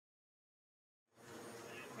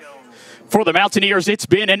For the Mountaineers, it's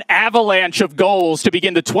been an avalanche of goals to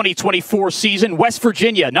begin the 2024 season. West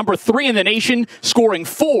Virginia, number 3 in the nation, scoring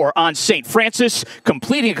 4 on St. Francis,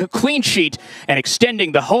 completing a clean sheet and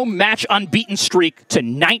extending the home match unbeaten streak to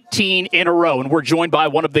 19 in a row. And we're joined by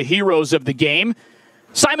one of the heroes of the game,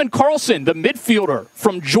 Simon Carlson, the midfielder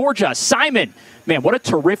from Georgia. Simon, man, what a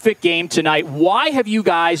terrific game tonight. Why have you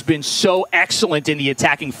guys been so excellent in the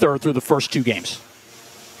attacking third through the first 2 games?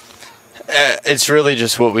 It's really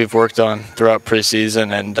just what we've worked on throughout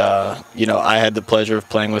preseason, and I had the pleasure of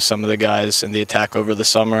playing with some of the guys in the attack over the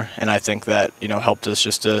summer, and I think that helped us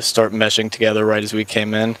just to start meshing together right as we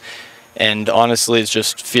came in. And honestly, it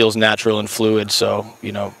just feels natural and fluid. So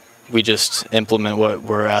we just implement what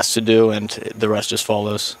we're asked to do, and the rest just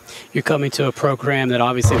follows. You're coming to a program that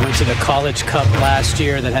obviously went to the College Cup last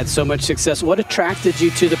year that had so much success. What attracted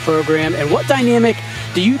you to the program, and what dynamic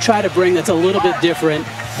do you try to bring that's a little bit different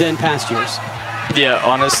than past years? Yeah,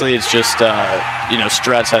 honestly, it's just,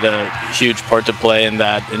 Stratz had a huge part to play in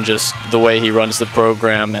that, and just the way he runs the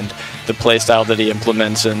program and the play style that he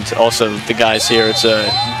implements, and also the guys here. It's a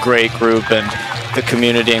great group, and the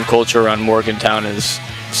community and culture around Morgantown is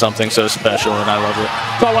something so special, and I love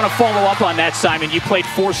it. So I want to follow up on that, Simon. You played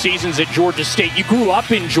 4 seasons at Georgia State. You grew up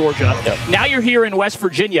in Georgia. Yep. Now you're here in West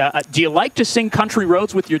Virginia. Do you like to sing country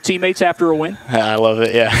roads with your teammates after a win? I love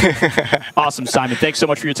it, yeah. Awesome, Simon. Thanks so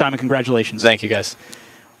much for your time, and congratulations. Thank you, guys.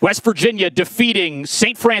 West Virginia defeating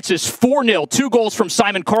St. Francis 4-0. 2 goals from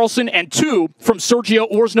Simon Carlson and 2 from Sergio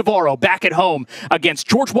Ors Navarro back at home against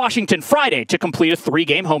George Washington Friday to complete a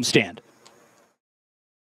 3-game homestand.